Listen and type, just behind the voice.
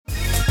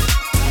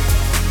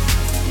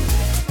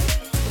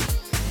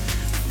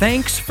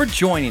Thanks for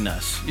joining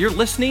us. You're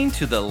listening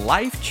to the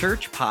Life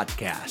Church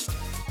Podcast.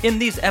 In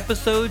these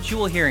episodes, you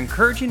will hear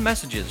encouraging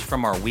messages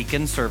from our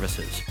weekend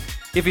services.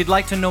 If you'd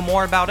like to know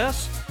more about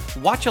us,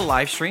 watch a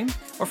live stream,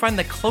 or find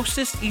the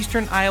closest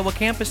Eastern Iowa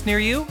campus near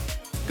you,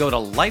 go to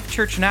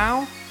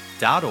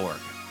lifechurchnow.org.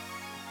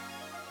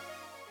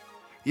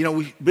 You know,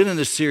 we've been in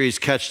this series,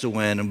 Catch the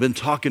Wind, and been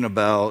talking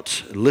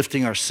about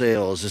lifting our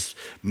sails, this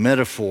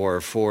metaphor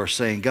for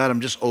saying, God,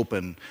 I'm just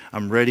open.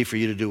 I'm ready for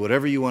you to do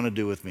whatever you want to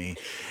do with me.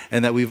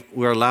 And that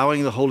we're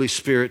allowing the Holy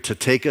Spirit to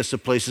take us to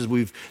places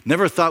we've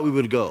never thought we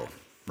would go,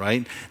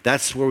 right?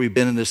 That's where we've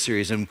been in this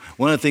series. And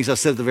one of the things I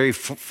said at the very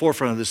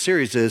forefront of this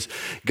series is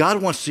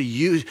God wants to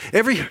use,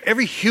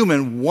 every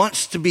human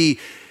wants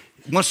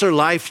their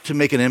life to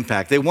make an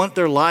impact. They want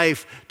their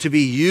life to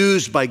be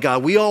used by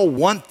God. We all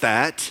want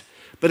that.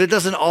 But it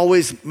doesn't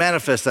always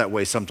manifest that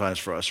way sometimes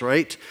for us,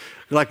 right?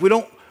 Like we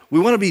want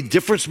to be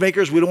difference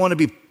makers. We don't want to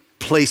be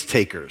place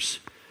takers.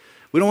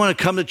 We don't want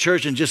to come to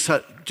church and just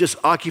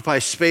occupy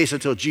space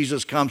until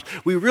Jesus comes.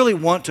 We really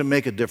want to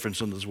make a difference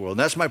in this world. And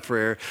that's my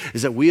prayer,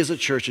 is that we as a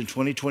church in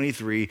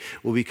 2023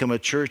 will become a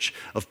church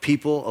of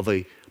people, of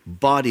a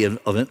body, of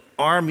an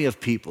army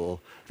of people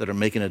that are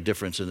making a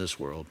difference in this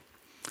world.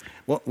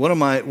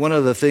 One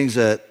of the things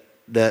that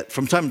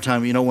from time to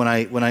time, you know, when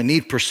I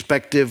need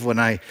perspective, when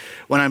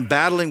I'm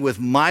battling with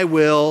my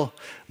will,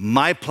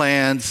 my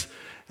plans,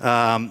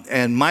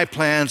 and my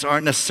plans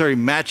aren't necessarily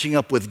matching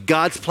up with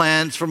God's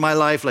plans for my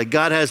life. Like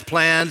God has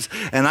plans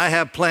and I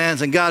have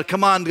plans, and God,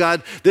 come on,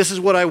 God, this is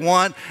what I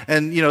want.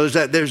 And you know,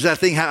 there's that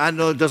thing. I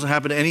know it doesn't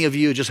happen to any of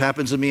you. It just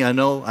happens to me. I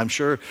know. I'm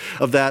sure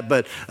of that.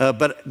 But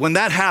when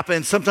that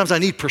happens, sometimes I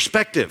need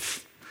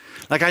perspective.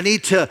 Like I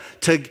need to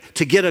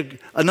get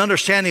an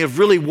understanding of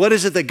really what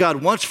is it that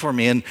God wants for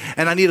me, and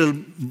I need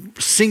to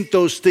sync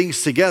those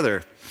things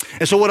together.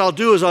 And so what I'll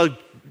do is I'll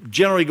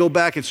generally go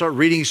back and start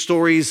reading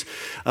stories,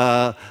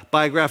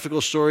 biographical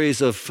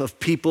stories of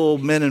people,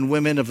 men and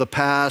women of the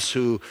past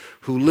who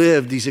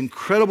lived these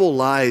incredible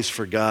lives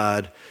for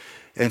God.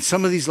 And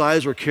some of these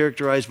lives were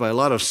characterized by a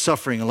lot of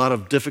suffering, a lot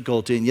of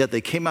difficulty, and yet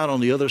they came out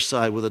on the other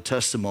side with a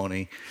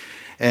testimony.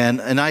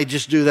 And I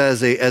just do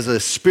that as a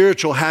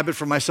spiritual habit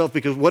for myself,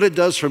 because what it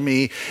does for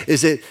me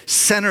is it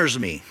centers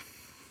me.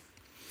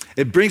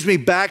 It brings me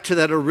back to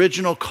that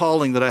original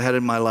calling that I had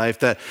in my life,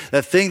 that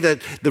thing, that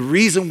the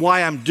reason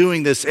why I'm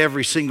doing this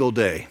every single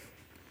day.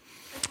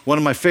 One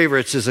of my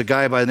favorites is a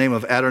guy by the name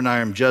of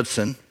Adoniram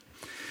Judson.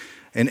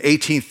 In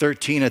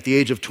 1813, at the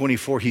age of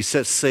 24, he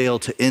set sail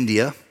to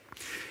India.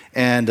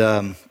 And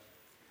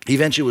he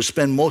eventually would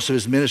spend most of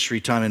his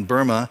ministry time in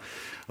Burma,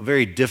 a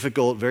very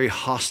difficult, very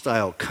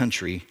hostile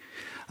country.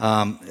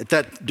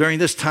 During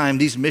this time,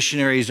 these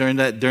missionaries, during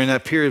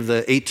that period of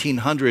the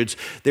 1800s,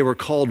 they were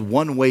called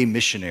one-way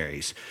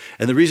missionaries.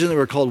 And the reason they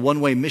were called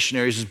one-way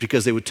missionaries is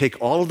because they would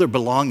take all of their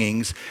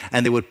belongings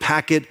and they would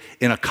pack it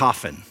in a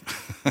coffin,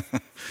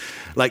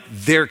 like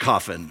their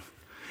coffin.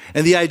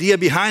 And the idea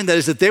behind that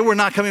is that they were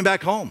not coming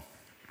back home.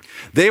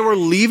 They were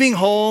leaving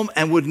home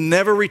and would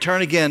never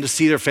return again to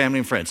see their family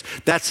and friends.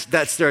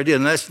 That's their idea.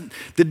 And that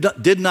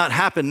did not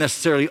happen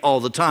necessarily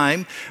all the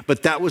time,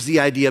 but that was the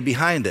idea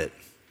behind it.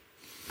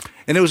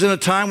 And it was in a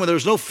time when there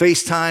was no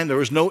FaceTime, there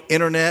was no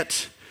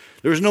internet,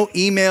 there was no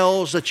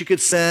emails that you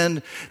could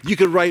send. You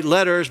could write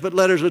letters, but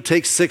letters would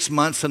take 6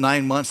 months to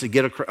 9 months to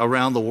get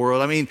around the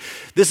world. I mean,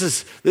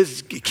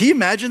 can you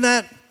imagine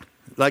that?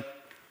 Like,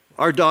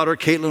 our daughter,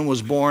 Caitlin,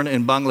 was born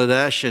in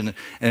Bangladesh, and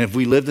if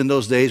we lived in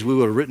those days, we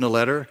would have written a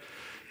letter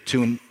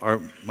to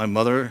my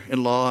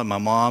mother-in-law and my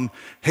mom.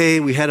 Hey,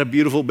 we had a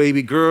beautiful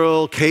baby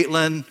girl,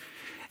 Caitlin,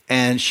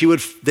 and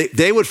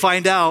they would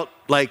find out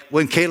like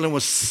when Caitlin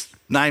was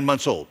 9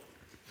 months old.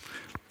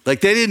 Like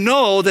they didn't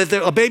know that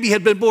a baby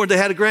had been born. They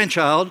had a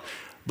grandchild,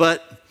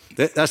 but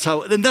that's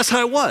how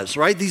it was,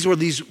 right? These were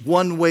these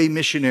one-way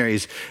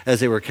missionaries, as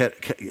they were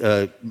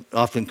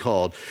often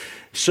called.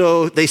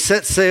 So they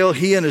set sail,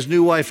 he and his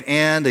new wife,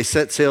 Anne, they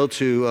set sail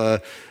to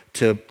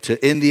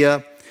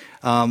India.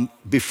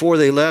 Before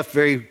they left,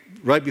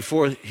 right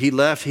before he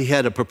left, he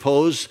had to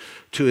propose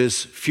to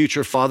his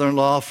future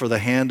father-in-law for the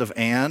hand of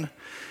Anne.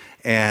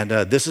 And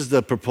this is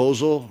the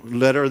proposal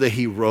letter that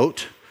he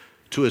wrote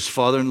to his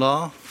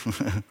father-in-law.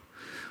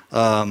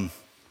 I mean,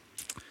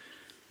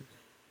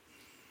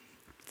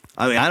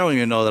 I don't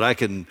even know that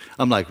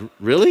I'm like,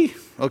 really?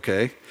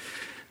 Okay.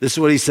 This is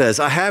what he says.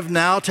 I have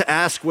now to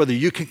ask whether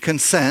you can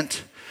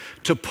consent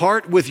to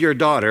part with your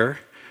daughter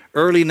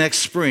early next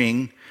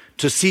spring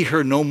to see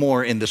her no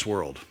more in this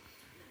world.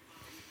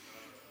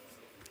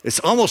 It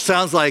almost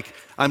sounds like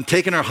I'm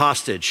taking her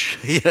hostage.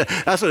 Yeah,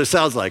 that's what it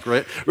sounds like,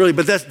 right? Really,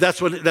 but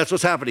that's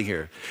what's happening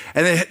here.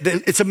 And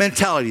it's a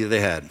mentality that they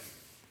had.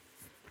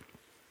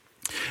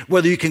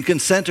 Whether you can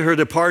consent to her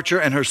departure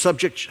and her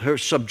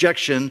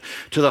subjection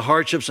to the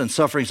hardships and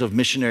sufferings of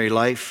missionary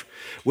life,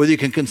 whether you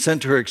can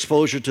consent to her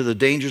exposure to the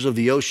dangers of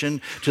the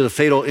ocean, to the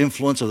fatal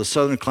influence of the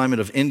southern climate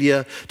of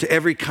India, to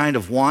every kind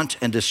of want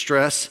and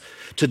distress,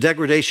 to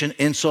degradation,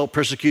 insult,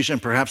 persecution,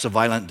 and perhaps a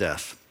violent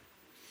death.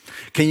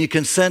 Can you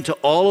consent to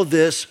all of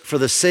this for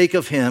the sake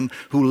of him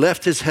who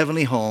left his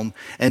heavenly home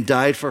and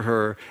died for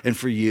her and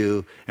for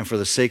you and for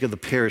the sake of the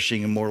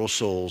perishing immortal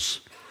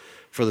souls,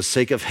 for the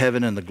sake of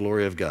heaven and the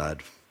glory of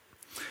God?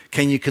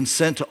 Can you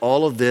consent to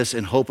all of this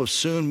in hope of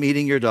soon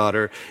meeting your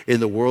daughter in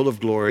the world of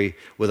glory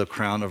with a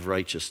crown of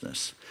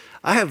righteousness?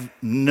 I have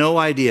no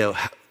idea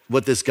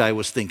what this guy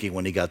was thinking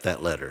when he got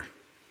that letter.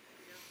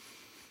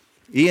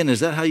 Ian, is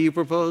that how you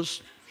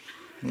proposed?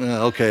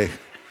 Okay.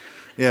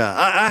 Yeah,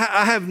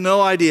 I have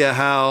no idea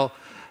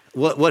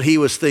what he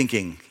was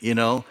thinking, you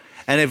know.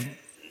 And if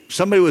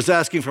somebody was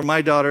asking for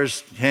my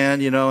daughter's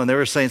hand, you know, and they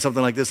were saying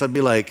something like this, I'd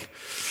be like,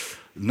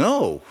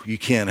 no, you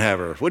can't have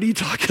her. What are you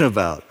talking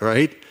about,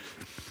 right?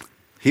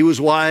 He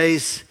was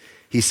wise.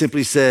 He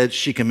simply said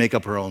she can make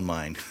up her own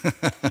mind.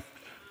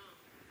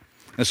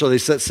 And so they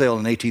set sail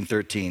in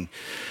 1813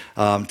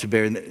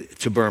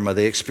 to Burma.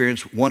 They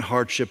experienced one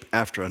hardship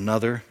after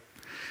another.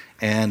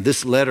 And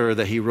this letter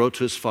that he wrote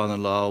to his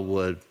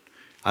father-in-law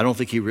I don't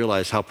think he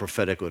realized how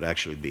prophetic it would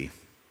actually be.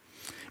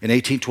 In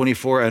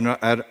 1824,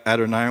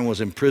 Adoniram was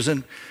in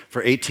prison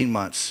for 18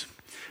 months.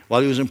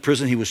 While he was in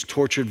prison, he was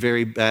tortured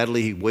very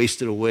badly. He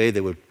wasted away.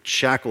 They would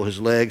shackle his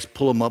legs,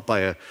 pull him up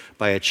by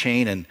a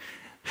chain, and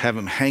have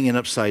him hanging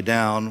upside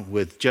down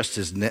with just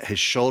his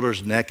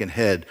shoulders, neck, and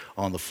head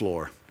on the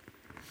floor.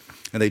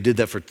 And they did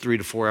that for 3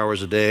 to 4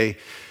 hours a day.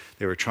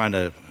 They were trying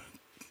to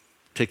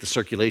take the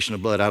circulation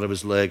of blood out of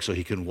his legs so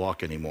he couldn't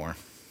walk anymore.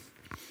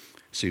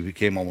 So he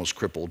became almost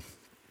crippled.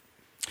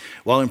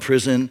 While in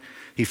prison,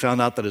 he found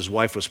out that his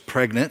wife was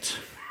pregnant,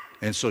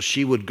 and so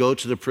she would go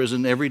to the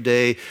prison every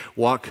day,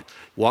 walk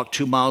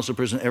 2 miles to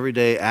prison every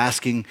day,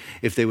 asking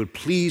if they would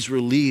please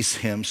release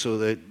him so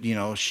that, you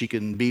know, she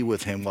can be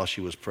with him while she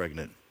was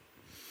pregnant.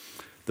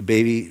 The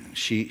baby,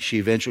 she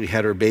eventually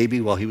had her baby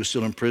while he was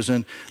still in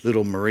prison,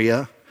 little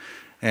Maria.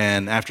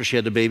 And after she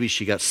had the baby,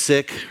 she got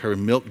sick. Her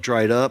milk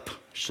dried up,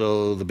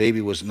 so the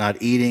baby was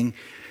not eating.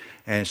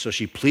 And so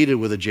she pleaded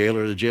with the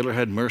jailer. The jailer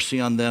had mercy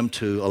on them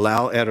to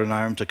allow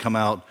Adoniram to come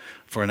out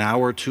for an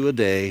hour or two a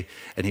day,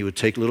 and he would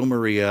take little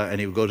Maria and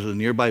he would go to the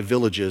nearby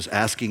villages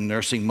asking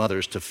nursing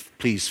mothers to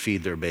please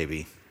feed their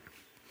baby.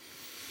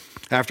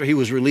 After he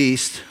was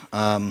released,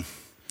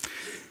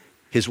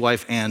 his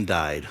wife Anne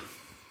died.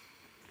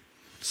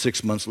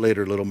 6 months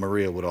later, little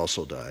Maria would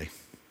also die.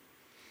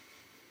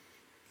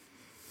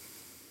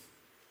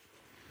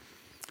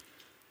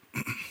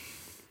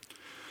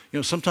 You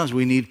know, sometimes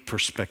we need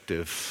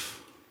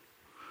perspective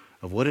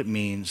of what it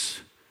means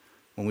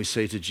when we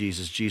say to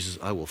Jesus, Jesus,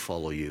 I will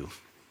follow you.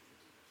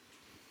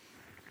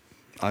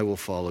 I will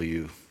follow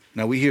you.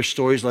 Now, we hear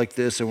stories like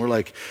this and we're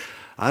like,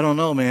 I don't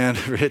know, man,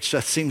 Rich,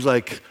 that seems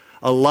like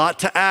a lot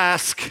to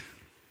ask.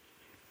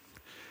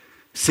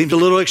 Seems a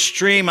little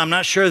extreme. I'm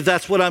not sure if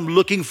that's what I'm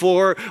looking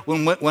for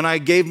when I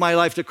gave my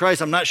life to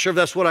Christ. I'm not sure if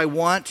that's what I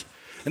want.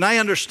 And I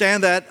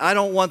understand that. I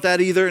don't want that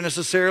either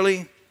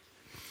necessarily.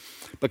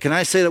 But can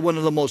I say that one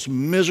of the most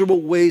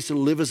miserable ways to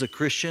live as a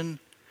Christian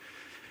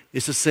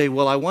is to say,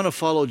 well, I want to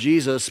follow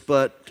Jesus,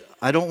 but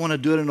I don't want to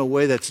do it in a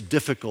way that's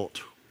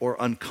difficult or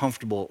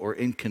uncomfortable or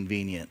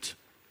inconvenient.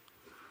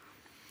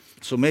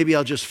 So maybe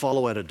I'll just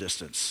follow at a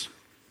distance.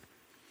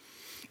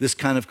 This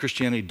kind of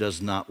Christianity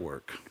does not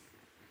work.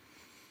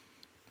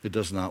 It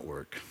does not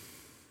work.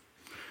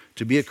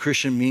 To be a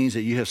Christian means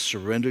that you have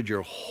surrendered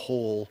your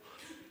whole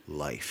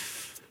life.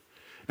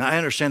 Now, I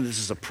understand this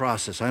is a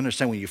process. I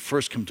understand when you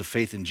first come to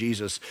faith in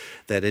Jesus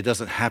that it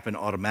doesn't happen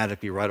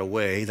automatically right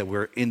away, that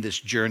we're in this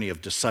journey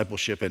of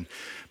discipleship, and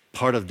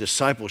part of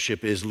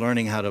discipleship is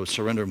learning how to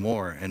surrender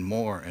more and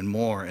more and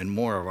more and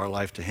more of our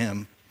life to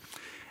Him.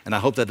 And I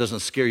hope that doesn't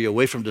scare you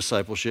away from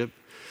discipleship,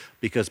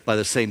 because by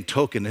the same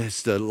token,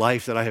 it's the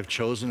life that I have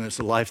chosen, it's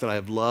the life that I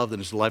have loved,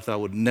 and it's the life that I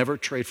would never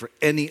trade for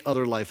any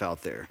other life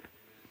out there.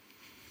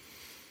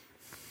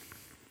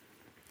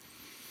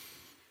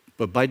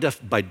 But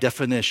by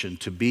definition,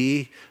 to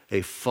be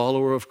a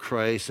follower of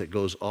Christ that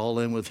goes all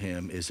in with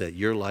Him is that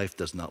your life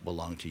does not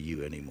belong to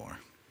you anymore.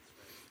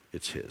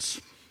 It's His.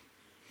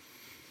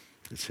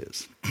 It's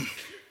His.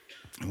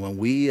 And when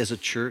we as a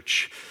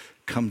church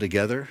come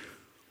together,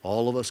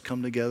 all of us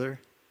come together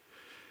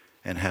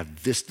and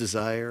have this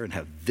desire and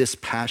have this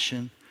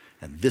passion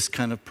and this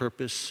kind of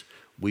purpose,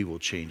 we will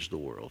change the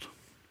world.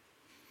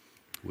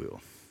 We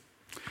will.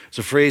 It's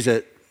a phrase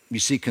that you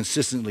see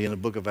consistently in the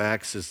book of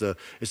Acts. It's the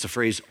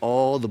phrase,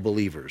 all the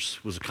believers.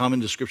 It was a common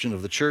description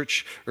of the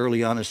church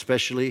early on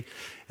especially.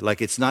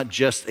 Like, it's not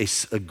just a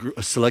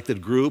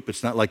selected group.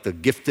 It's not like the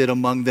gifted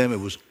among them. It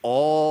was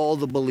all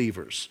the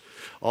believers.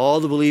 All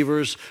the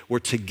believers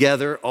were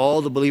together.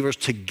 All the believers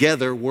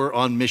together were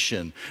on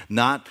mission.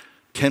 Not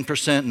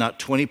 10%, not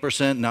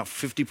 20%, not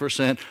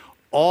 50%.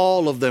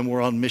 All of them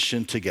were on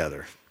mission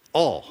together.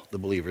 All the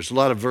believers. A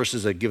lot of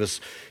verses that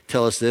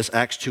tell us this.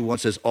 Acts 2:1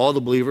 says, all the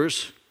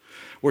believers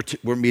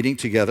were meeting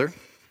together.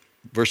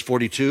 Verse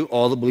 42,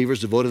 all the believers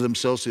devoted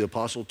themselves to the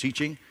apostle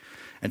teaching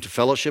and to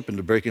fellowship and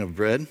to breaking of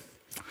bread.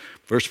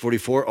 Verse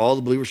 44, all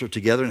the believers were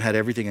together and had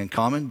everything in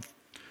common.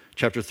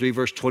 Chapter 3,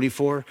 verse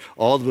 24,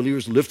 all the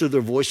believers lifted their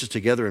voices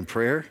together in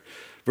prayer.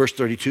 Verse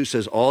 32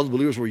 says, all the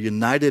believers were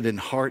united in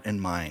heart and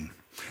mind.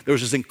 There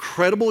was this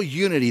incredible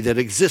unity that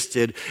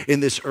existed in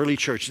this early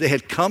church. They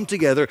had come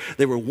together.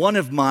 They were one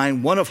of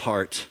mind, one of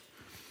heart.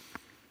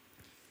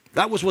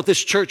 That was what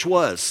this church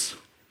was.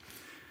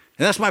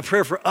 And that's my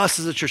prayer for us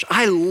as a church.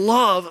 let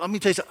me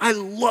tell you something, I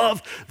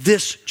love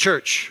this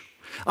church.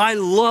 I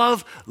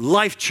love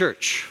Life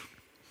Church.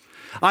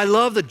 I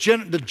love the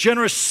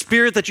generous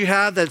spirit that you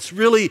have that's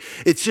really,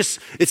 it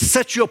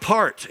sets you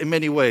apart in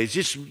many ways.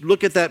 Just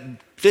look at that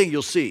thing,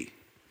 you'll see.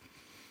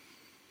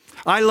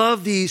 I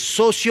love the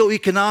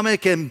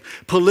socioeconomic and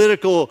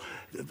political,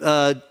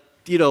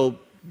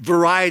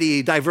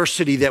 variety,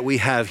 diversity that we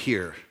have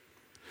here.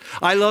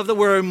 I love that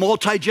we're a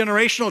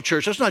multi-generational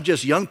church. There's not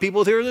just young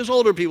people here, there's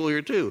older people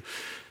here too.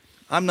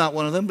 I'm not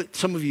one of them, but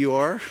some of you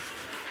are.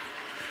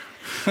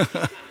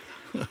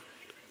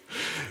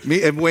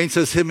 And Wayne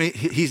says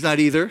he's not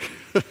either.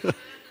 But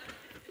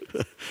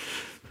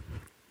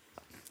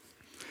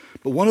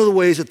one of the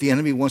ways that the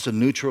enemy wants to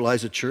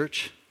neutralize a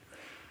church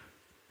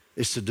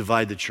is to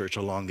divide the church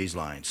along these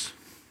lines.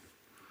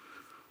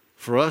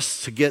 For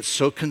us to get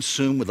so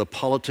consumed with the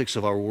politics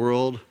of our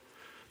world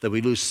that we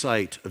lose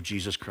sight of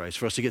Jesus Christ.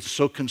 For us to get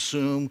so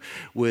consumed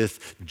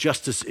with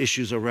justice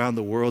issues around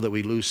the world that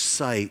we lose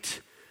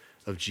sight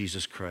of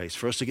Jesus Christ.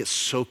 For us to get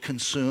so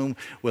consumed,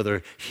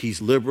 whether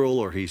he's liberal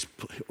or he's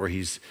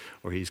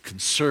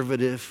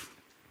conservative,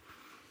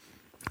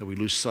 that we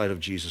lose sight of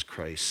Jesus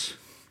Christ.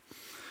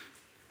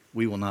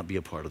 We will not be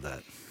a part of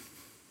that.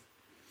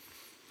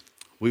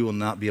 We will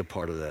not be a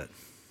part of that.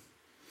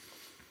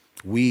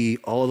 We,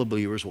 all the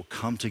believers, will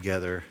come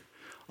together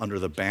under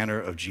the banner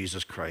of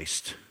Jesus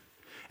Christ,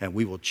 and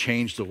we will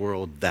change the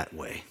world that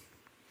way.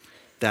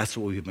 That's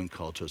what we've been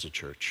called to as a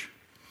church.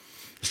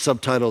 The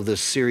subtitle of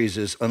this series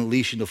is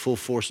Unleashing the Full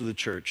Force of the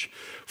Church.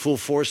 Full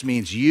force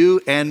means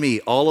you and me,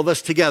 all of us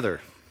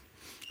together,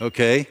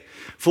 okay?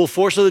 Full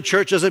force of the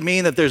church doesn't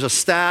mean that there's a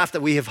staff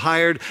that we have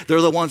hired. They're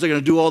the ones that are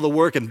going to do all the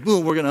work, and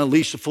boom, we're going to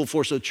unleash the full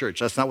force of the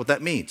church. That's not what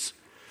that means.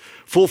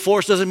 Full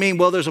force doesn't mean,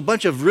 well, there's a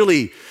bunch of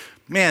really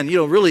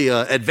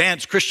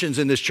advanced Christians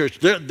in this church.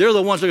 They're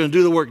the ones that are going to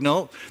do the work.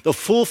 No, the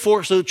full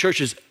force of the church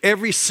is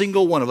every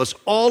single one of us,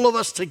 all of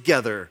us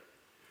together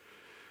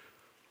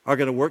are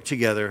going to work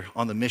together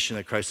on the mission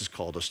that Christ has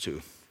called us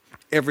to.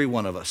 Every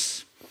one of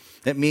us.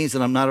 That means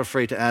that I'm not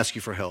afraid to ask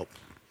you for help.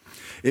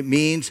 It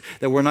means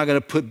that we're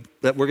going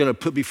to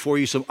put before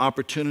you some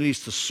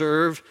opportunities to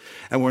serve,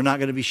 and we're not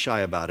going to be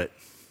shy about it.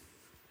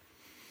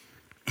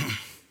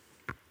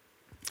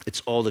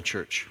 It's all the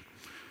church.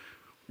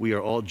 We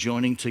are all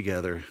joining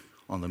together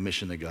on the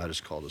mission that God has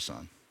called us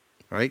on,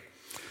 right?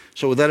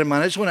 So with that in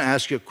mind, I just want to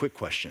ask you a quick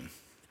question.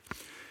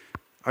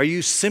 Are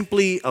you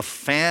simply a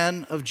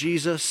fan of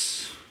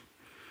Jesus,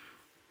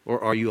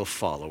 or are you a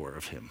follower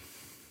of him?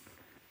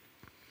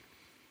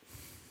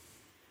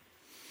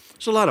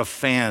 There's a lot of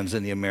fans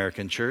in the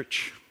American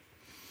church.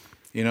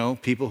 You know,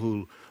 people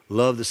who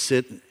love to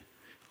sit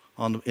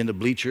in the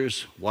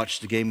bleachers,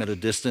 watch the game at a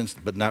distance,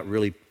 but not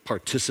really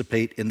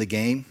participate in the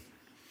game.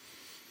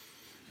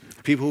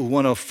 People who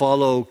want to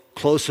follow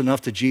close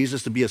enough to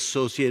Jesus to be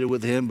associated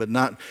with him, but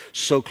not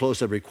so close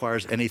that it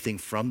requires anything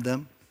from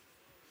them.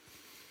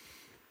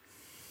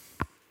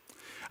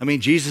 I mean,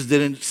 Jesus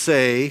didn't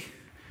say,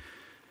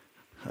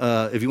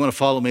 if you want to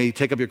follow me,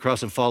 take up your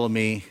cross and follow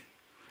me.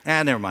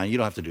 Never mind, you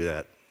don't have to do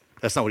that.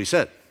 That's not what he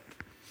said.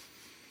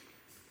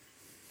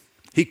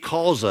 He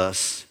calls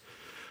us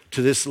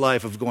to this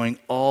life of going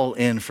all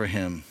in for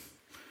him.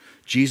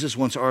 Jesus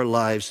wants our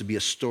lives to be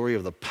a story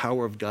of the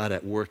power of God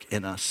at work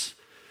in us.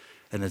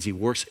 And as he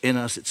works in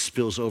us, it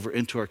spills over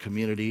into our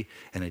community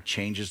and it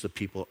changes the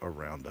people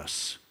around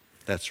us.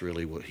 That's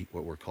really what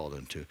we're called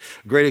into.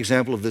 A great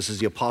example of this is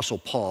the Apostle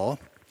Paul.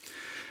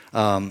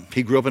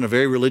 He grew up in a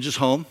very religious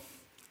home.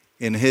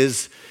 In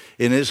his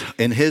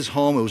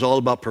home, it was all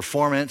about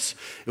performance.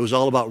 It was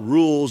all about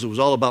rules. It was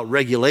all about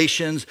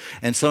regulations.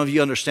 And some of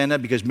you understand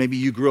that because maybe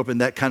you grew up in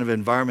that kind of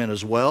environment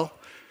as well.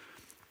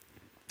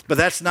 But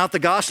that's not the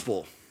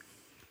gospel.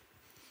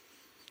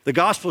 The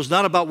gospel is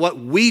not about what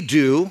we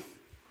do.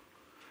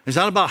 It's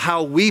not about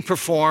how we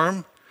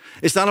perform.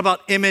 It's not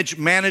about image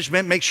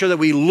management, make sure that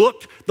we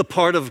look the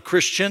part of a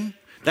Christian.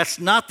 That's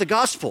not the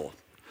gospel.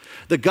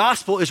 The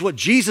gospel is what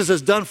Jesus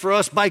has done for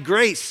us by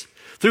grace,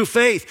 through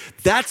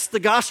faith. That's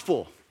the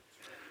gospel.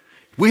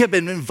 We have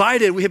been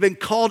invited, we have been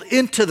called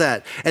into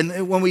that.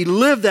 And when we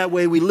live that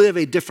way, we live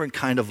a different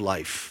kind of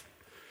life.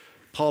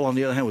 Paul, on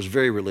the other hand, was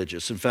very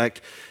religious. In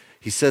fact,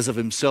 he says of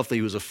himself that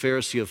he was a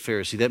Pharisee of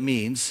Pharisee. That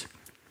means,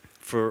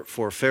 for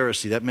a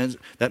Pharisee, that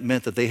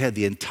meant that they had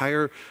the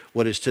entire,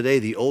 what is today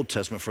the Old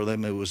Testament, for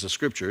them it was the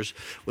Scriptures,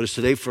 what is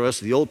today for us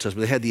the Old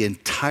Testament, they had the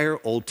entire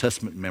Old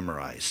Testament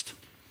memorized.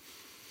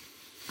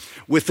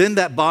 Within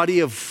that body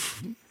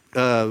of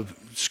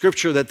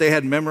Scripture that they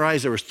had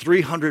memorized, there was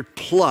 300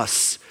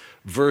 plus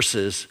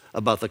verses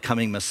about the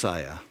coming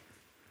Messiah.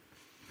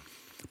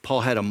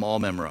 Paul had them all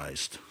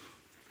memorized.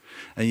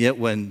 And yet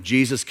when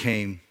Jesus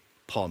came,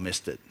 Paul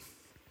missed it.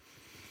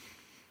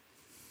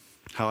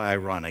 How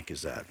ironic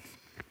is that?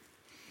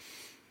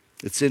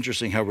 It's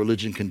interesting how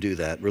religion can do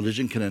that.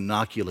 Religion can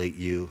inoculate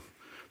you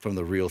from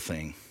the real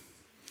thing.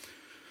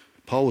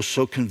 Paul was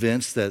so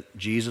convinced that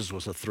Jesus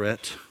was a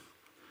threat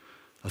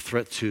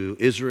to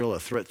Israel, a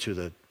threat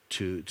to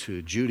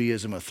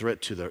Judaism, a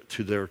threat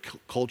to their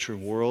culture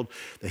and world,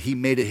 that he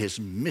made it his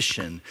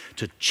mission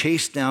to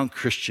chase down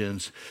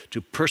Christians,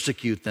 to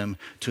persecute them,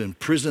 to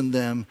imprison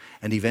them,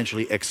 and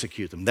eventually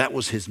execute them. That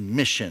was his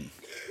mission.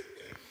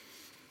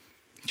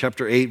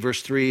 Chapter 8,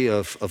 verse 3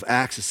 of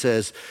Acts, it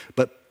says,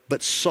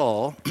 but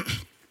Saul,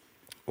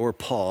 or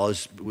Paul,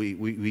 we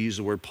use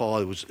the word Paul,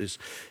 it was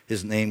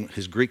his name,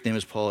 his Greek name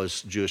is Paul,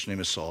 his Jewish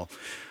name is Saul.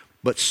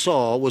 But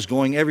Saul was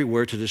going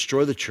everywhere to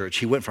destroy the church.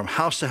 He went from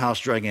house to house,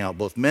 dragging out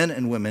both men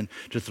and women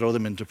to throw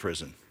them into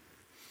prison.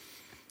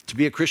 To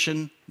be a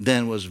Christian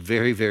then was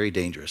very, very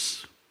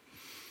dangerous.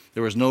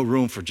 There was no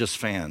room for just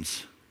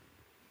fans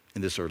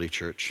in this early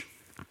church.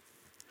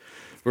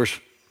 Verse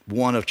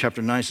 1 of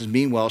chapter 9 says,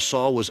 meanwhile,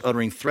 Saul was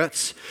uttering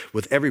threats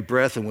with every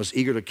breath and was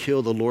eager to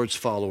kill the Lord's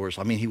followers.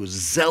 I mean, he was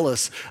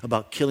zealous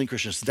about killing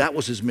Christians. That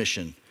was his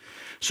mission.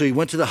 So he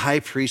went to the high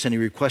priest and he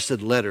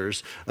requested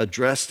letters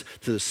addressed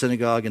to the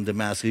synagogue in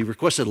Damascus. He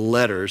requested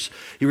letters.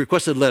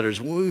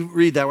 When we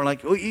read that, we're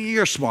like, oh,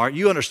 you're smart.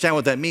 You understand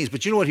what that means.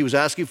 But you know what he was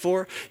asking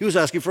for? He was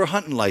asking for a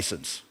hunting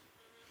license.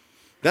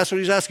 That's what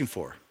he's asking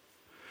for.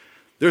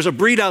 There's a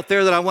breed out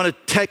there that I want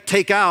to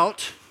take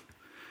out.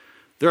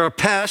 They're a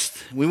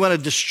pest. We want to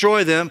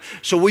destroy them.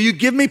 So will you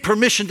give me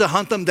permission to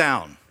hunt them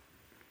down?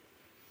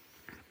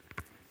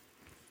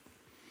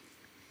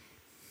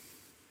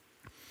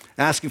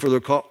 Asking for their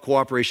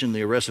cooperation in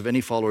the arrest of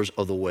any followers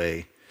of the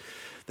way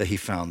that he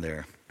found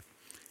there.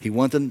 He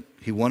wanted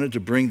to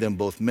bring them,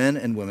 both men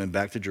and women,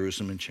 back to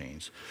Jerusalem in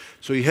chains.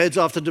 So he heads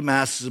off to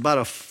Damascus. It's about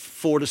a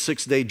 4 to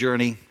 6 day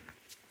journey.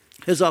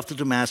 Heads off to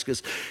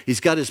Damascus.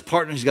 He's got his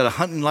partner. He's got a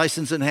hunting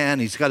license in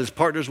hand. He's got his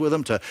partners with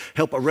him to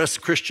help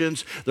arrest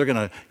Christians. They're going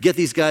to get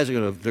these guys.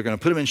 They're going to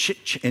put them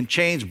in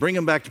chains, bring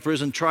them back to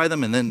prison, try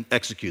them, and then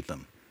execute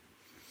them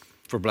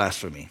for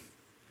blasphemy.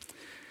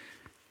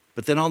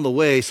 But then on the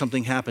way,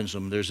 something happens to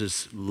him. There's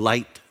this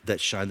light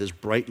that shines, this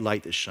bright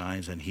light that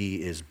shines, and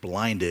he is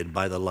blinded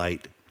by the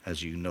light,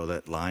 as you know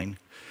that line.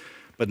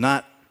 But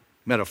not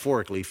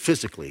metaphorically,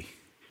 physically.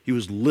 He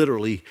was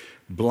literally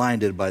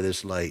blinded by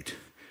this light.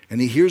 And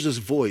he hears his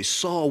voice,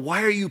 Saul,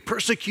 why are you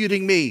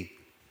persecuting me?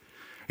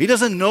 He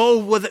doesn't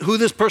know who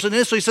this person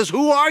is, so he says,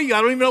 who are you?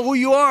 I don't even know who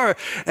you are.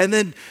 And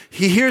then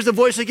he hears the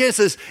voice again,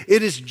 says,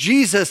 it is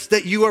Jesus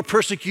that you are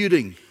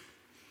persecuting.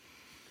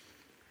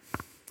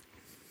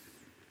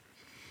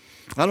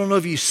 I don't know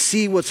if you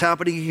see what's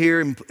happening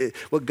here and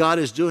what God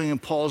is doing in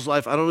Paul's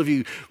life. I don't know if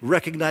you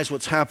recognize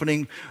what's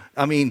happening.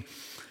 I mean,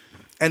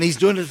 and he's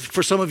doing it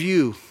for some of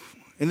you.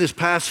 In this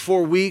past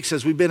 4 weeks,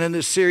 as we've been in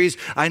this series,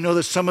 I know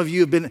that some of you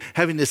have been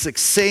having this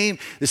same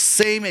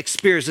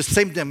experience, the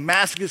same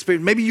Damascus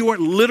experience. Maybe you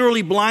weren't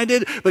literally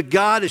blinded, but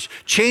God is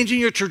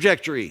changing your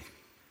trajectory.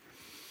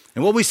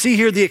 And what we see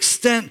here, the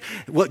extent,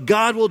 what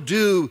God will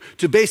do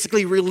to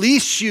basically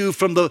release you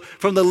from the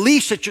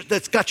leash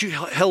that's got you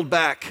held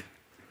back.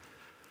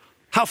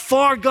 How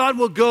far God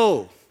will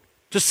go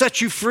to set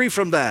you free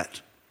from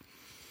that.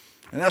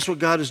 And that's what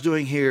God is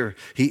doing here.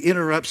 He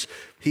interrupts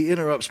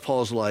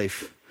Paul's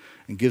life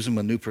and gives him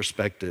a new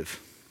perspective.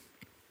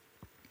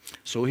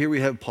 So here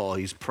we have Paul.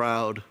 He's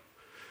proud.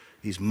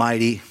 He's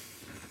mighty.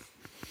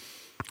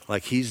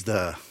 Like he's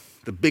the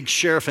big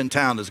sheriff in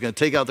town that's going to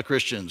take out the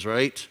Christians,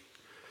 right?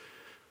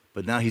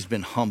 But now he's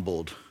been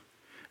humbled.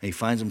 And he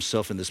finds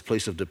himself in this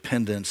place of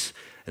dependence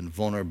and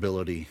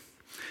vulnerability.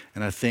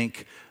 And I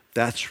think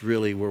that's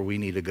really where we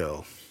need to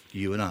go,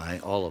 you and I,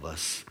 all of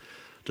us,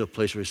 to a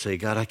place where we say,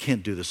 God, I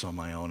can't do this on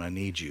my own. I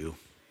need you.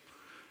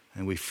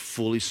 And we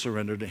fully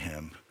surrender to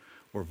him.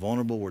 We're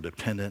vulnerable, we're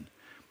dependent,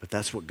 but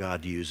that's what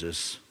God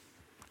uses.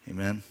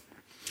 Amen.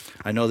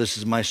 I know this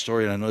is my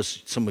story, and I know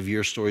some of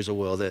your stories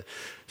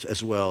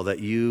as well, that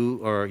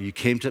you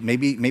came to,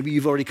 maybe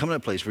you've already come to a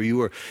place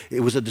where it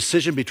was a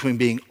decision between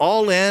being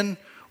all in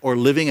or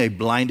living a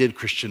blinded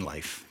Christian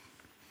life.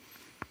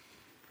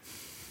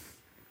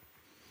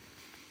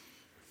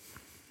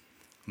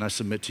 And I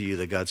submit to you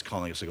that God's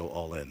calling us to go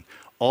all in.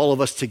 All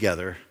of us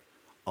together,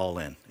 all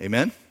in.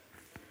 Amen?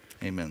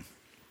 Amen.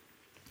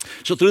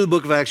 So through the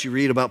book of Acts, you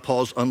read about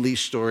Paul's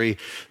unleashed story.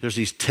 There's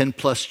these 10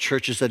 plus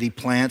churches that he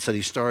plants, that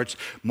he starts,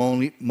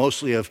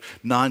 mostly of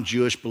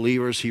non-Jewish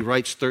believers. He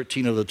writes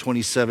 13 of the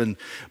 27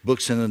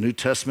 books in the New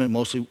Testament.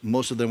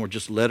 Most of them were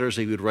just letters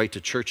he would write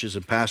to churches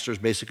and pastors,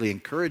 basically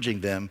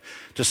encouraging them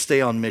to stay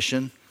on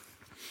mission.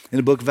 In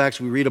the book of Acts,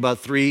 we read about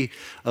 3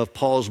 of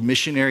Paul's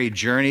missionary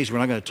journeys. We're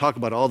not going to talk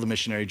about all the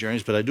missionary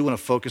journeys, but I do want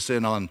to focus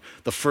in on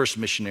the first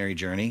missionary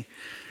journey.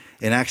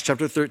 In Acts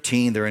chapter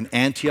 13, they're in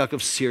Antioch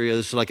of Syria.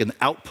 This is like an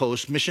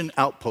outpost, mission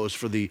outpost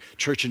for the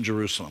church in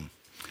Jerusalem.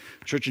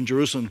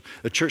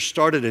 The church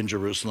started in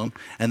Jerusalem,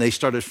 and they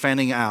started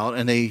fanning out,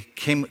 and they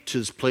came to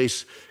this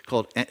place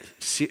called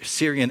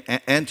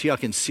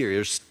Antioch in Syria.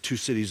 There's 2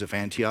 cities of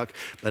Antioch,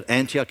 but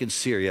Antioch in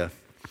Syria.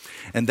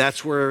 And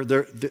that's where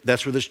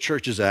this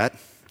church is at.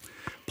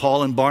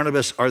 Paul and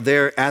Barnabas are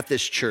there at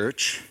this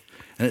church.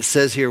 And it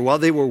says here, while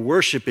they were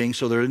worshiping,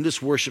 so they're in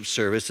this worship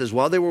service, it says,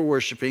 while they were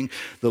worshiping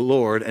the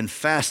Lord and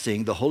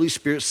fasting, the Holy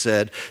Spirit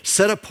said,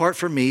 set apart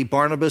for me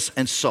Barnabas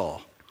and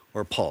Saul,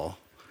 or Paul,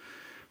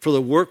 for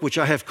the work which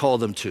I have called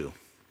them to.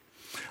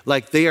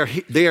 Like they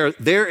are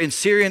there in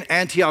Syrian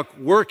Antioch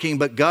working,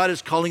 but God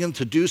is calling them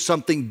to do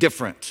something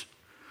different.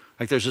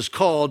 Like there's this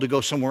call to go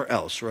somewhere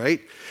else,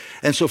 right?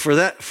 And so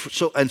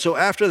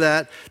after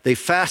that, they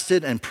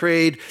fasted and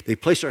prayed. They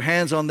placed their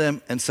hands on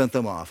them and sent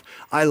them off.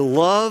 I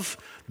love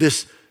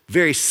this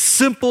very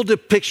simple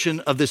depiction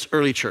of this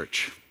early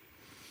church.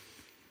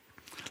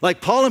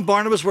 Like Paul and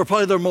Barnabas were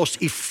probably the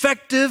most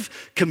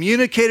effective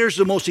communicators,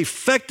 the most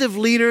effective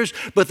leaders,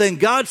 but then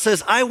God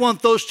says, I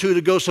want those two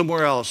to go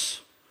somewhere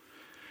else.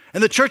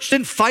 And the church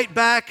didn't fight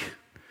back.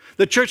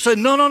 The church said,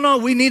 no,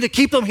 we need to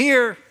keep them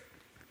here.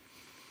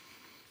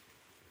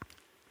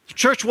 The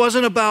church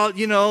wasn't about,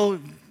 it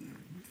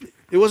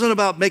wasn't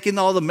about making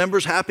all the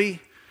members happy. It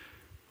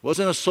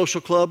wasn't a social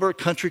club or a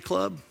country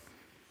club.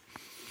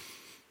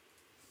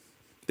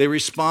 They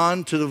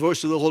respond to the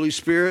voice of the Holy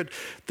Spirit.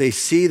 They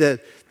see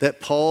that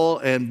Paul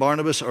and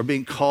Barnabas are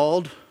being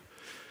called,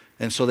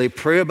 and so they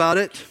pray about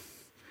it.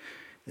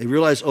 They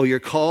realize, oh, you're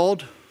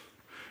called.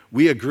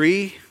 We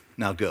agree.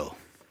 Now go.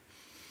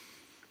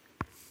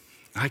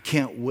 I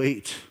can't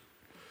wait.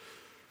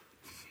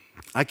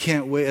 I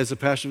can't wait, as a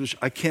pastor,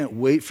 I can't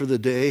wait for the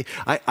day.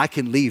 I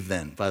can leave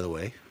then, by the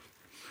way,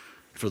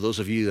 for those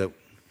of you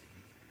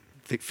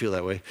that feel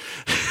that way.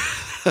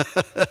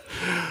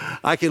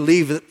 I can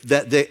leave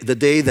that day, the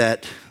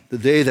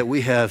day that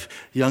we have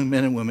young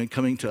men and women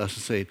coming to us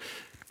and saying,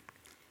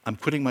 I'm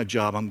quitting my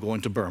job, I'm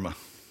going to Burma.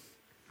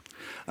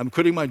 I'm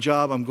quitting my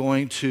job, I'm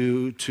going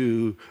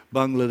to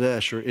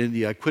Bangladesh or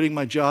India. I'm quitting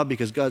my job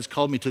because God's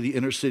called me to the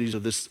inner cities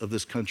of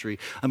this country.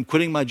 I'm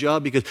quitting my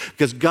job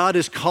because God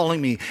is calling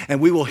me,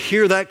 and we will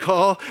hear that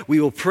call, we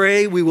will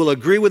pray, we will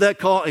agree with that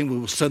call, and we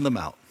will send them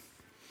out.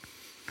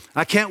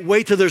 I can't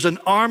wait till there's an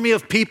army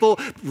of people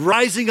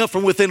rising up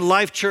from within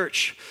Life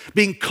Church,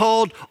 being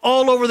called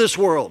all over this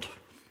world.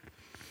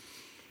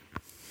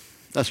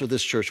 That's what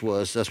this church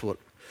was. That's what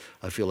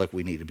I feel like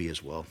we need to be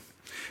as well.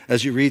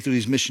 As you read through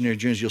these missionary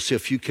journeys, you'll see a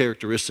few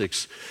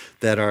characteristics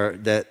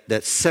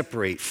that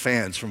separate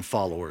fans from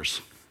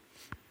followers.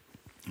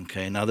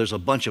 Okay, now there's a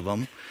bunch of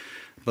them,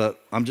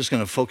 but I'm just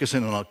going to focus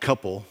in on a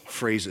couple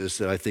phrases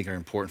that I think are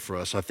important for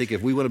us. I think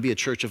if we want to be a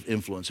church of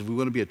influence, if we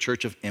want to be a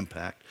church of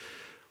impact,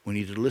 we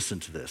need to listen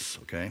to this,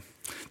 okay?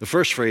 The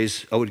first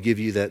phrase I would give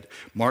you that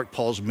marked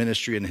Paul's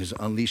ministry and his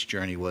unleashed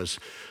journey was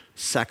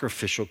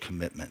sacrificial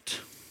commitment.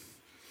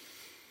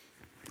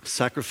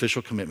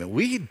 Sacrificial commitment.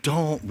 We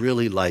don't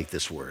really like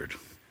this word.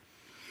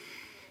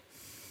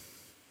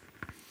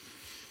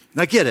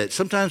 Now, I get it.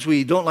 Sometimes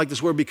we don't like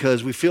this word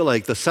because we feel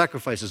like the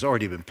sacrifice has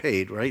already been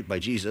paid, right, by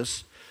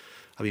Jesus.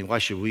 I mean, why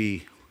should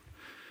we?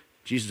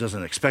 Jesus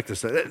doesn't expect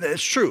us.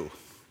 It's true.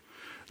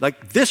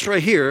 Like this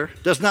right here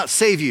does not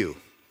save you.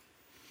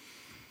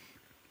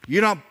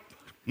 You're not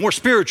more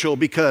spiritual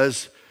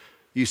because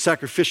you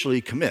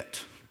sacrificially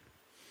commit.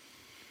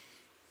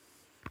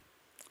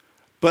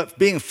 But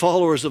being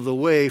followers of the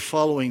way,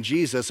 following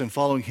Jesus and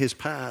following his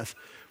path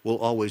will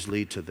always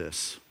lead to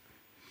this.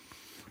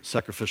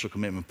 Sacrificial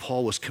commitment.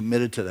 Paul was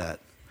committed to that.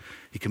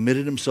 He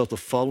committed himself to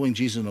following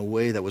Jesus in a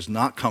way that was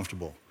not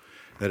comfortable,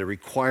 that it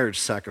required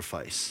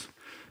sacrifice.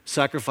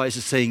 Sacrifice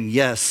is saying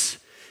yes,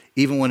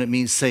 even when it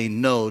means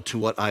saying no to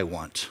what I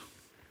want.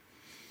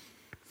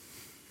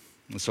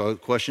 And so the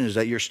question is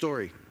that your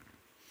story?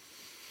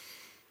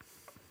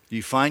 Do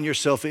you find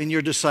yourself in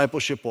your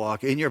discipleship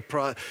walk, in your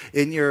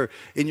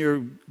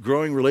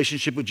growing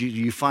relationship with Jesus,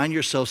 do you find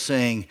yourself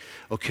saying,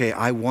 okay,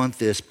 I want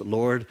this, but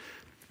Lord,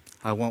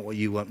 I want what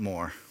you want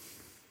more?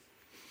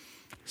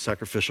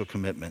 Sacrificial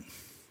commitment.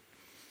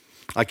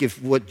 Like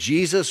if what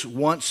Jesus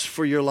wants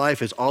for your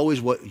life is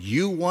always what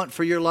you want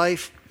for your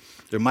life,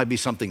 there might be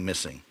something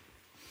missing.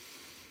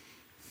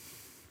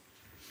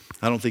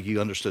 I don't think you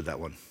understood that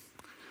one.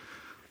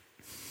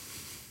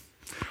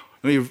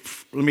 Let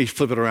me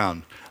flip it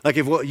around. Like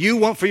if what you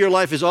want for your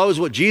life is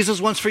always what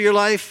Jesus wants for your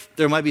life,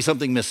 there might be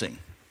something missing.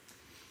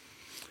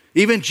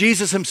 Even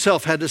Jesus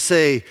himself had to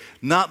say,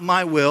 not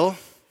my will,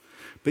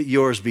 but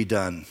yours be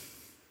done.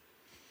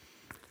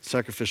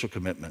 Sacrificial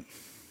commitment.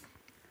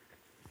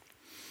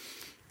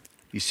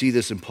 You see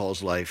this in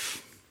Paul's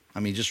life.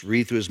 I mean, just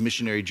read through his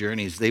missionary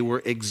journeys. They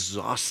were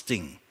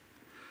exhausting.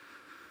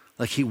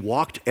 Like he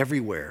walked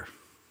everywhere.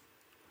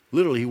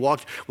 Literally, he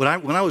walked. When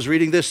I was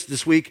reading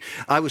this week,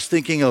 I was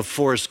thinking of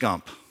Forrest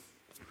Gump.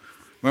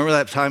 Remember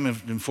that time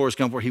in Forrest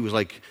Gump where he was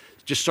like,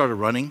 just started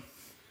running?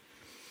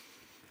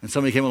 And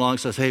somebody came along and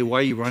says, hey, why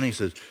are you running? He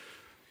says,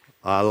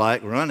 I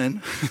like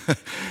running.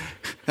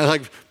 And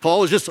like Paul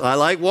was just, I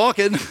like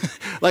walking.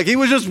 Like he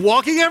was just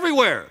walking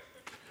everywhere.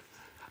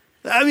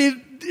 I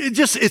mean, it's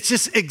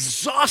just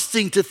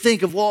exhausting to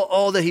think of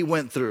all that he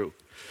went through.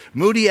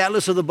 Moody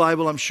Atlas of the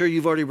Bible, I'm sure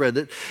you've already read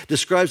it,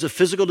 describes the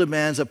physical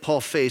demands that Paul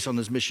faced on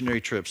his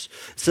missionary trips.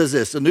 It says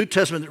this: the New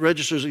Testament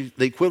registers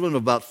the equivalent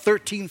of about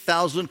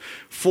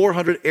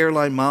 13,400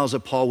 airline miles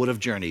that Paul would have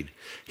journeyed.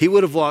 He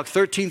would have walked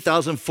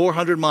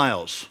 13,400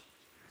 miles.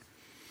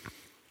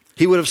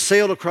 He would have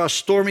sailed across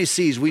stormy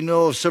seas. We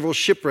know of several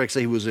shipwrecks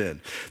that he was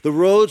in. The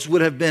roads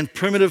would have been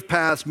primitive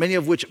paths, many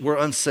of which were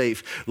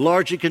unsafe,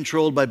 largely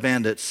controlled by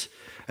bandits.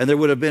 And there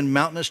would have been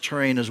mountainous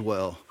terrain as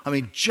well. I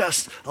mean,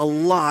 just a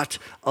lot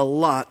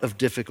of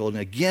difficulty.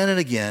 And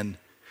again,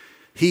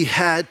 he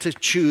had to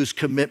choose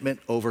commitment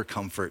over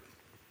comfort.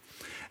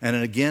 And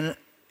again,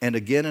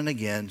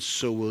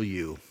 so will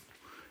you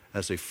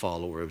as a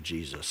follower of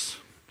Jesus.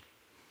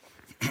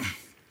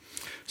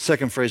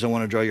 Second phrase I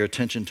want to draw your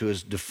attention to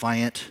is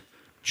defiant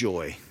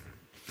joy.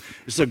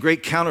 This is a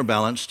great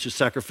counterbalance to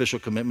sacrificial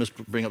commitments.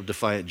 Bring up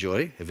defiant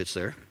joy, if it's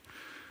there.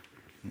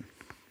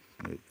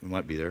 It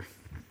might be there.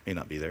 May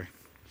not be there.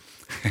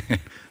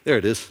 There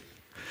it is.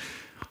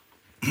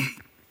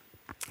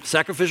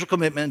 Sacrificial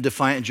commitment and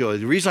defiant joy.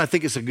 The reason I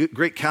think it's a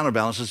great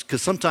counterbalance is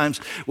because sometimes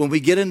when we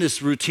get in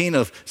this routine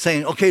of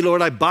saying, okay,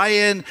 Lord, I buy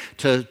in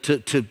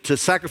to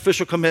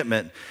sacrificial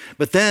commitment,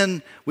 but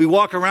then we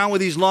walk around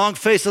with these long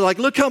faces like,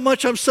 look how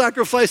much I'm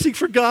sacrificing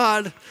for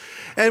God.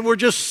 And we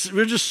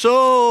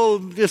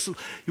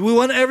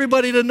want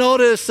everybody to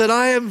notice that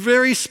I am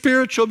very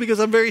spiritual because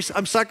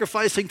I'm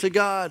sacrificing to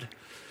God.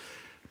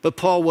 But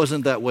Paul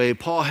wasn't that way.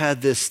 Paul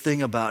had this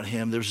thing about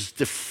him. There's this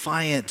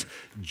defiant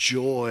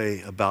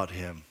joy about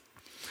him.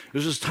 There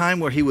was this time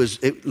where he was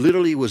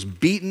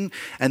beaten,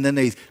 and then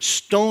they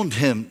stoned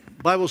him.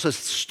 The Bible says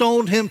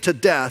stoned him to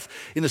death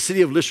in the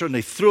city of Lystra, and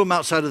they threw him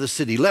outside of the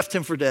city, left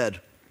him for dead.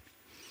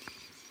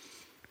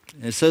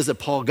 And it says that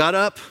Paul got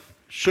up,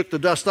 shook the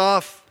dust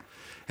off,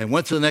 and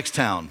went to the next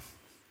town.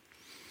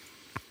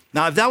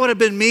 Now, if that would have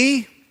been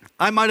me,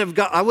 I would have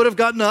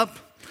gotten up,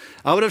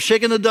 I would have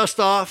shaken the dust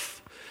off.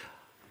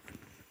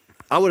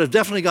 I would have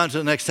definitely gone to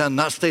the next town,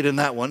 not stayed in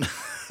that one,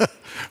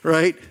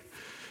 right?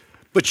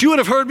 But you would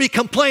have heard me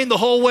complain the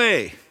whole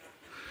way.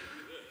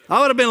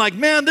 I would have been like,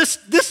 man, this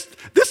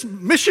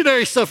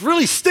missionary stuff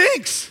really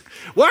stinks.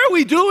 Why are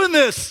we doing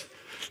this?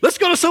 Let's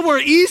go to somewhere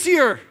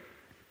easier.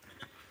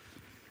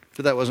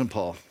 But that wasn't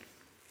Paul.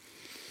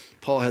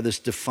 Paul had this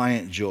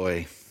defiant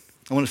joy.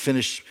 I want to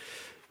finish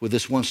with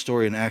this one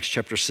story in Acts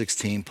chapter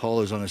 16.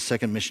 Paul is on his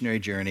second missionary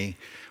journey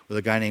with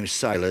a guy named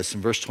Silas.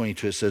 In verse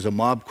 22, it says, a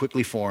mob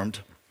quickly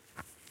formed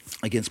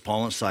against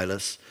Paul and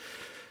Silas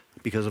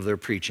because of their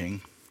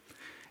preaching,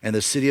 and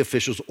the city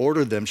officials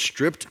ordered them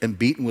stripped and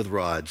beaten with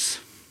rods.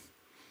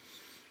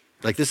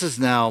 Like, this is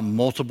now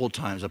multiple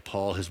times that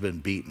Paul has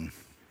been beaten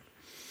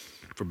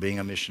for being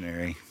a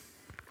missionary.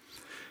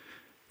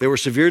 They were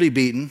severely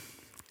beaten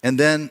and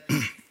then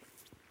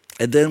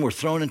were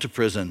thrown into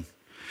prison.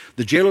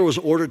 The jailer was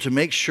ordered to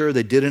make sure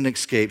they didn't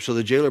escape, so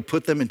the jailer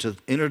put them into the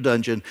inner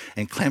dungeon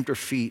and clamped their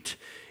feet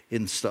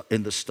in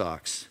the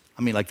stocks.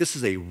 I mean, like, this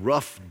is a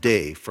rough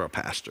day for a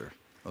pastor,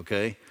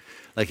 okay?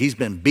 Like, he's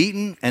been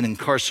beaten and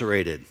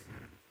incarcerated.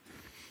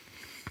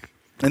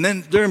 And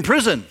then they're in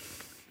prison,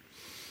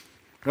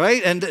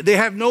 right? And they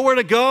have nowhere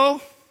to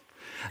go.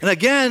 And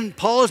again,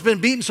 Paul has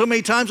been beaten so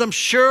many times, I'm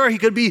sure he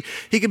could be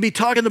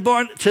talking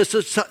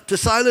to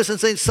Silas and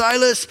saying,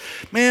 Silas,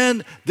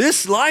 man,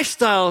 this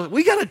lifestyle,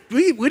 we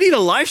need a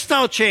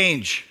lifestyle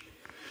change.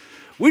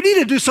 We need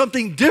to do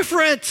something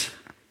different.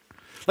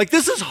 Like,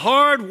 this is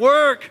hard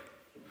work.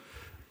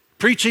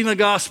 Preaching the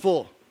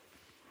gospel.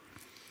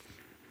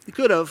 He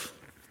could have,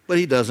 but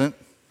he doesn't.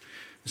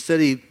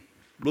 Instead, he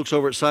looks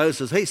over at Silas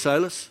and says, hey,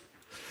 Silas,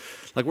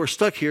 like, we're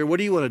stuck here. What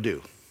do you want to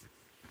do?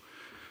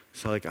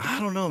 So, like, I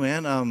don't know,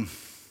 man.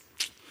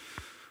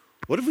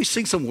 What if we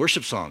sing some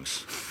worship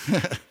songs?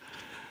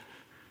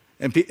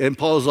 And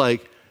Paul's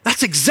like,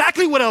 that's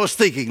exactly what I was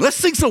thinking. Let's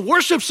sing some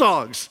worship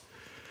songs.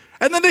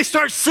 And then they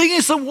start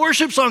singing some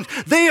worship songs.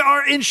 They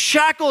are in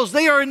shackles.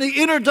 They are in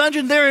the inner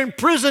dungeon. They're in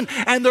prison,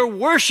 and they're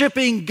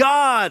worshiping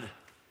God.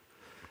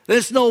 And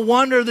it's no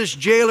wonder this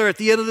jailer at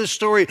the end of this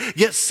story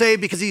gets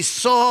saved, because he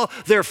saw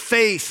their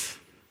faith.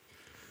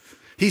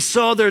 He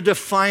saw their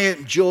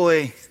defiant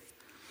joy.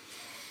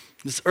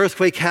 This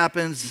earthquake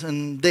happens,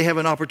 and they have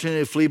an opportunity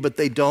to flee, but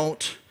they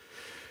don't.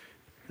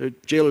 The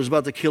jailer's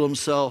about to kill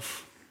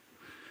himself,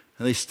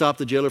 and they stop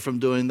the jailer from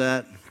doing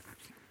that.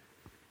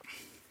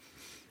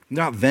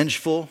 They're not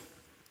vengeful.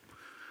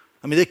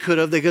 I mean, they could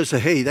have. They could have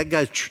said, hey, that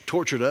guy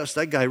tortured us.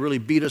 That guy really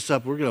beat us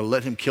up. We're going to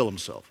let him kill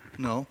himself.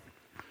 No.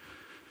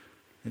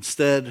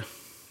 Instead,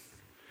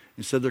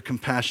 they're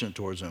compassionate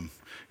towards him.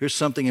 Here's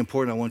something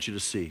important I want you to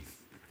see.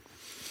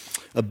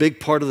 A big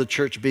part of the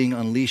church being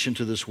unleashed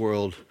into this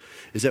world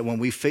is that when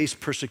we face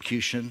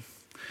persecution,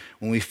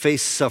 when we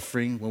face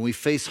suffering, when we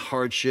face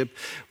hardship,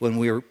 when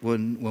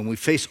we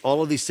face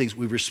all of these things,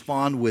 we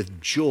respond with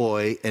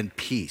joy and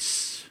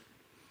peace.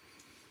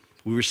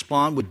 We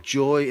respond with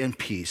joy and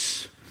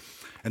peace.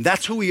 And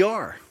that's who we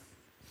are.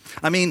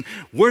 I mean,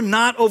 we're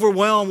not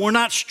overwhelmed. We're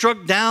not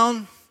struck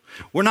down.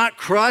 We're not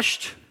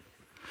crushed.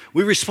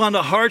 We respond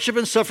to hardship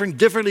and suffering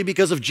differently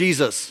because of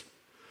Jesus.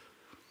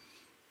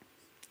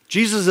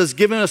 Jesus has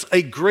given us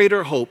a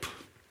greater hope.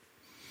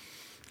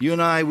 You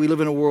and I, we live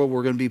in a world where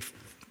we're going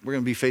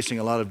to be facing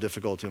a lot of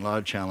difficulty and a lot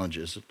of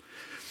challenges.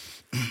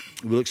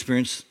 We'll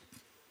experience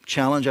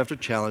challenge after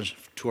challenge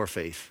to our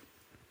faith.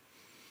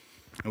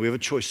 And we have a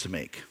choice to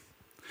make.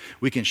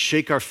 We can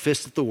shake our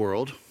fist at the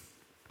world.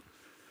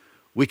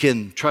 We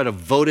can try to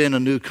vote in a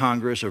new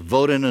Congress or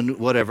vote in a new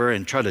whatever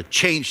and try to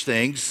change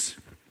things.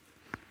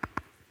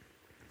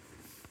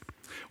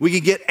 We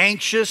can get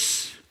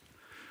anxious.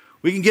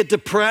 We can get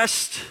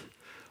depressed.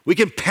 We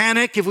can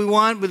panic if we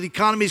want, but the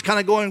economy's kind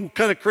of going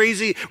kind of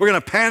crazy. We're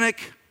going to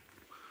panic.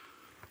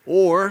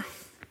 Or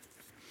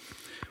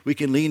we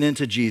can lean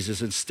into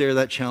Jesus and stare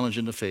that challenge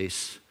in the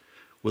face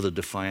with a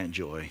defiant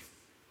joy.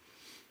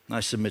 And I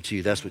submit to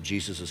you, that's what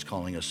Jesus is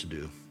calling us to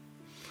do.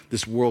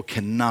 This world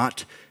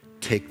cannot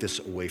take this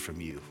away from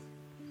you.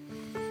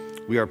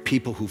 We are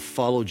people who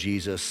follow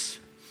Jesus,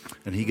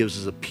 and he gives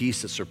us a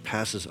peace that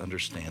surpasses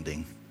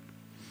understanding.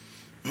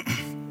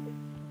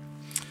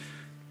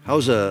 I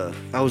was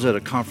at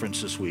a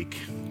conference this week,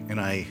 and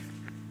I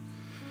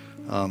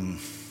don't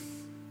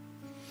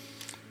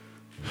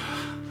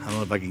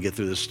know if I can get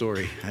through this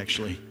story,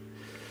 actually.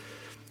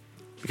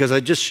 Because I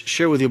just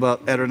shared with you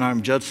about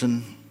Adoniram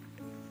Judson,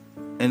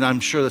 and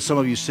I'm sure that some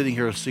of you sitting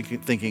here are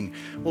thinking,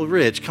 well,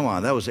 Rich, come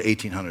on, that was the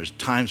 1800s.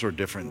 Times were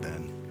different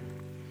then.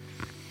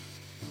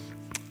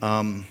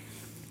 I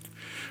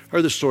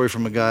heard the story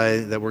from a guy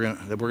that we're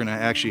gonna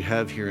actually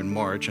have here in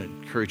March. I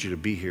encourage you to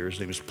be here. His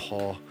name is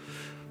Paul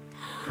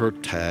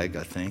Hertag,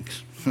 I think.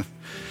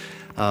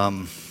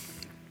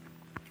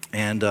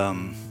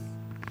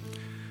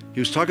 He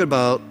was talking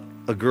about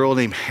a girl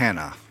named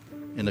Hannah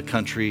in the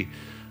country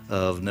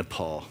of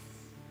Nepal.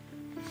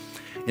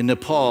 In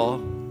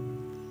Nepal,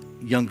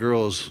 young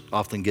girls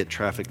often get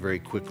trafficked very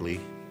quickly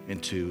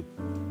into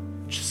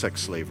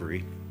sex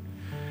slavery.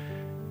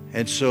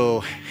 And so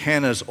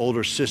Hannah's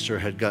older sister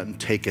had gotten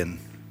taken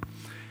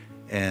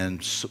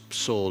and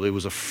sold. It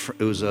was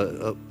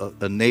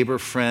a neighbor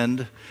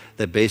friend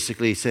that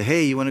basically said,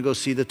 hey, you want to go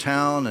see the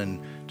town?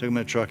 And took him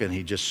in a truck, and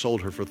he just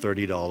sold her for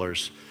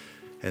 $30.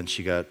 And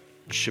she got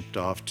shipped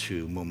off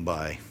to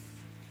Mumbai.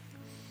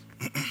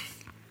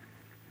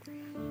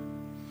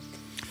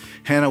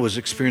 Hannah was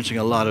experiencing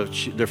a lot of,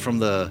 they're from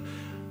the,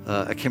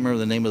 I can't remember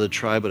the name of the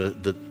tribe,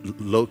 but the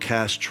low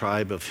caste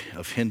tribe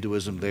of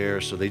Hinduism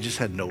there. So they just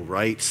had no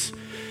rights.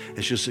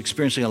 And she was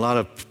experiencing a lot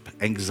of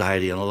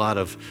anxiety and a lot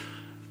of,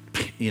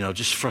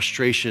 just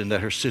frustration that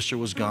her sister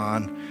was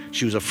gone.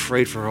 She was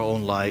afraid for her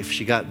own life.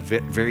 She got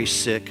very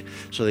sick.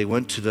 So they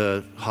went to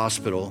the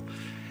hospital.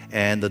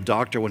 And the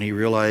doctor, when he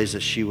realized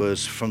that she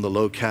was from the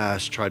low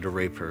caste, tried to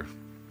rape her.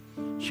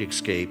 She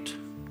escaped,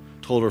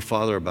 told her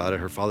father about it.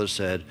 Her father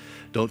said,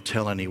 don't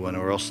tell anyone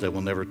or else they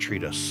will never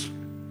treat us.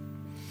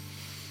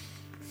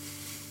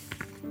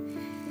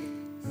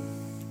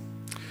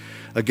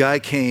 A guy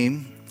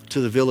came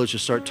to the village to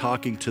start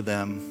talking to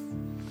them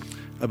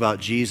about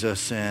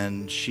Jesus,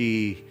 and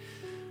she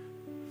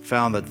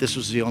found that this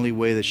was the only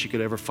way that she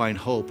could ever find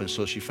hope, and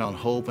so she found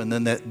hope. And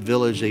then that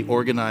village, they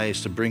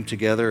organized to bring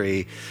together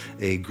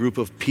a group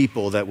of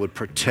people that would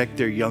protect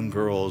their young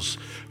girls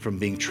from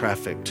being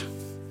trafficked.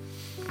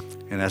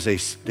 And as they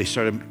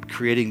started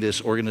creating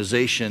this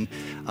organization,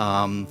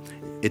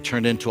 it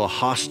turned into a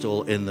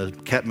hostel in the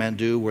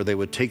Kathmandu where they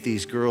would take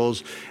these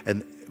girls,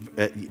 and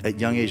at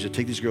young age, they'd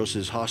take these girls to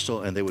this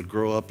hostel, and they would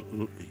grow up,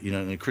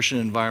 in a Christian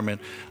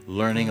environment,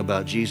 learning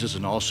about Jesus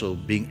and also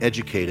being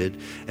educated,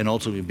 and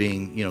ultimately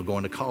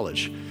going to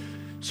college.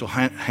 So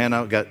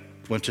Hannah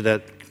went to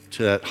that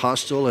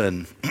hostel,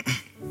 and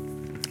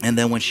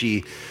then when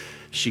she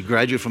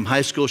graduated from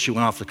high school, she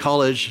went off to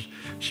college.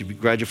 She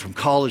graduated from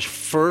college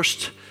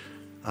first.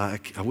 I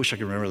wish I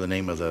could remember the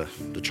name of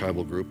the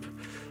tribal group.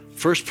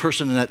 First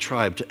person in that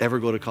tribe to ever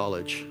go to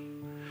college.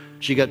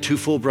 She got 2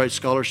 Fulbright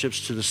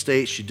scholarships to the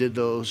States. She did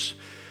those.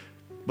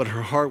 But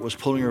her heart was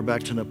pulling her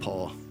back to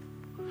Nepal.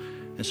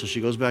 And so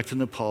she goes back to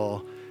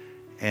Nepal.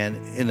 And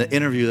in the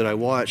interview that I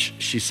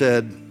watched, she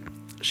said,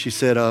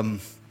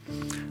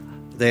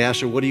 they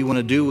asked her, what do you want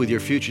to do with your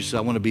future? She said,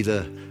 I want to be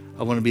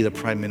the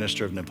Prime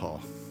Minister of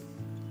Nepal.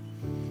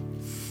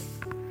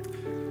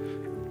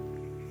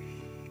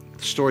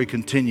 The story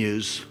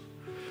continues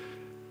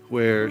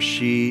where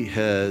she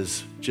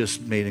has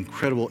just made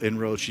incredible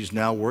inroads. She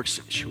now works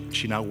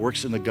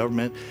in the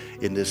government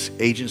in this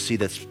agency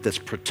that's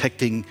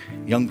protecting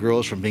young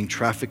girls from being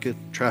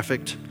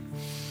trafficked.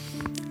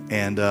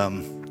 And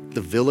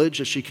the village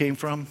that she came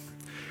from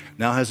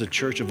now has a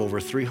church of over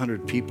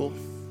 300 people.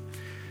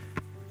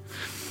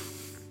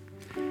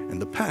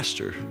 And the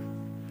pastor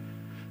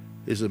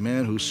is a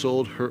man who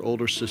sold her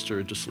older sister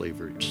into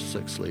slavery,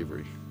 sex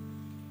slavery.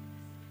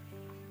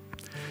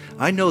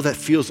 I know that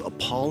feels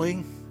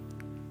appalling,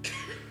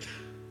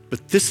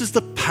 but this is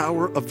the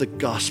power of the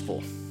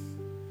gospel.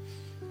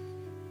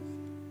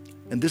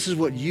 And this is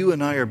what you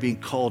and I are being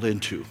called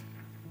into.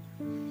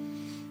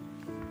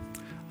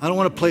 I don't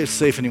want to play it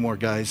safe anymore,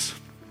 guys.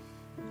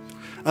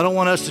 I don't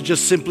want us to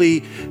just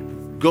simply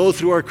go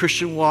through our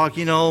Christian walk,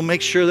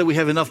 make sure that we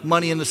have enough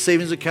money in the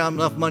savings account,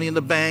 enough money in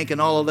the bank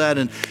and all of that.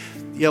 And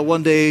yeah,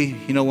 one day,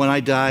 when I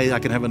die, I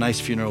can have a nice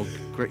funeral.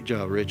 Great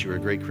job, Rich. You're a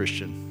great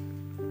Christian.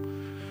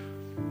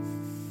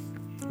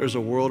 There's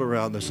a world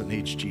around us that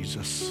needs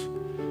Jesus.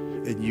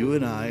 And you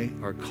and I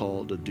are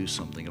called to do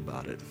something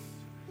about it.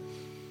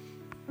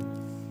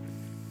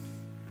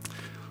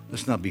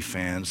 Let's not be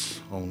fans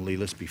only.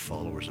 Let's be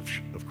followers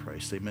of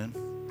Christ. Amen.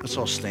 Let's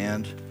all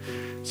stand.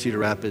 Cedar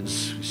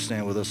Rapids,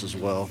 stand with us as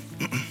well.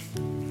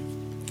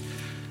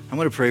 I'm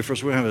going to pray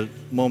first. We're going to have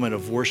a moment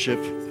of worship.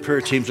 Prayer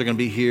teams are going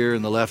to be here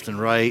in the left and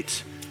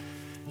right.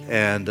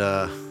 And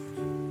I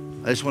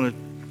just want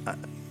to,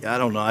 I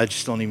don't know. I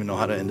just don't even know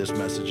how to end this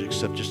message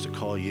except just to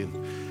call you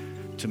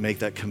to make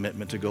that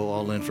commitment to go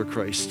all in for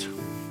Christ.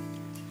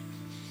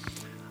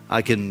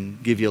 I can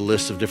give you a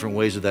list of different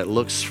ways that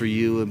looks for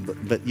you,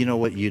 but you know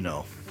what? You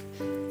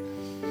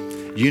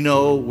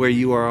know where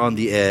you are on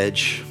the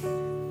edge,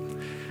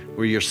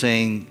 where you're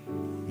saying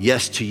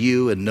yes to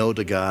you and no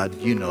to God.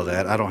 You know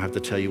that. I don't have to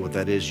tell you what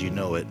that is. You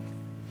know it.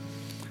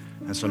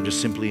 And so I'm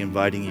just simply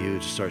inviting you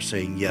to start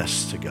saying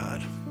yes to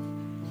God.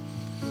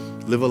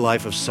 Live a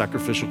life of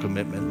sacrificial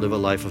commitment. Live a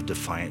life of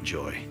defiant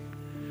joy.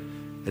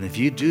 And if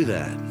you do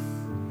that,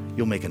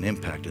 you'll make an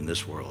impact in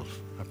this world.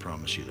 I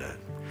promise you that.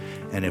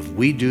 And if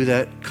we do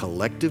that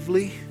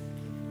collectively,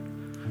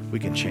 we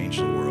can change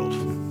the world.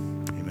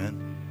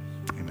 Amen.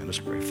 Amen. Let's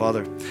pray.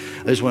 Father,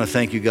 I just want to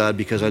thank you, God,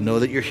 because I know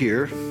that you're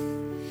here.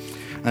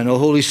 I know,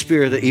 Holy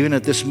Spirit, that even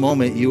at this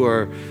moment you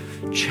are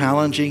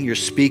challenging, you're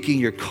speaking,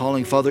 you're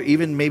calling. Father,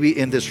 even maybe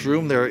in this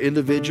room there are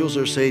individuals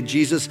that are saying,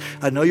 Jesus,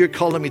 I know you're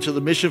calling me to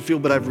the mission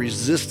field, but I've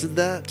resisted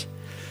that.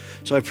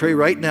 So I pray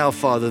right now,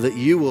 Father, that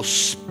you will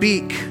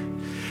speak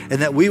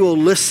and that we will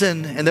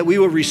listen and that we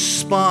will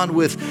respond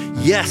with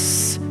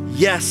yes,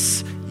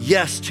 yes,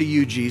 yes to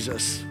you,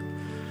 Jesus.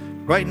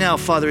 Right now,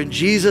 Father, in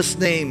Jesus'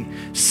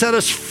 name, set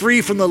us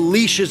free from the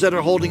leashes that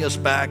are holding us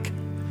back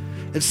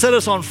and set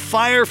us on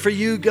fire for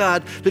you,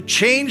 God, to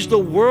change the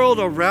world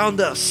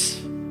around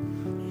us.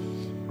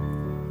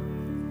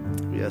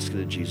 We ask it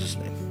in Jesus'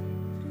 name.